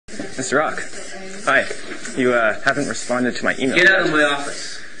Mr. Rock. Hi. You haven't responded to my email. Get out of my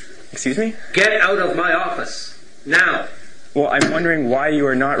office. Excuse me? Get out of my office. Now. Well, I'm wondering why you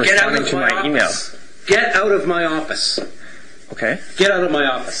are not responding to my email. Get out of my office. Okay. Get out of my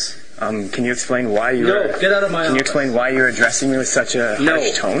office. Can you explain why you're... No, get out of my office. Can you explain why you're addressing me with such a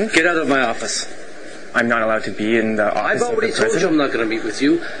harsh tone? Get out of my office. I'm not allowed to be in the office. I've already told you I'm not going to meet with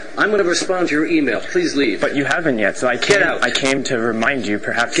you. I'm going to respond to your email. Please leave. But you haven't yet, so I came to remind you.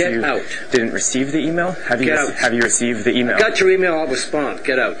 Perhaps you didn't receive the email? Have you received the email? I got your email, I'll respond.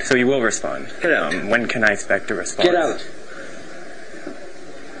 Get out. So you will respond? Get out. When can I expect a response? Get out.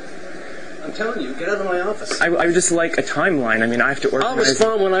 I'm telling you, get out of my office. I would just like a timeline. I mean, I have to organize... I'll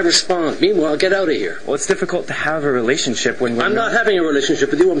respond when I respond. Meanwhile, get out of here. Well, it's difficult to have a relationship when we're I'm not having a relationship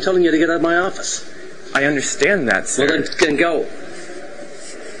with you. I'm telling you to get out of my office. I understand that, sir. Well, then go.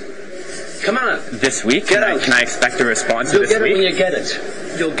 Come on. This week? Get out. Can I expect a response this week? You'll get it when you get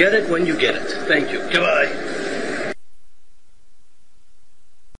it. You'll get it when you get it. Thank you. Goodbye.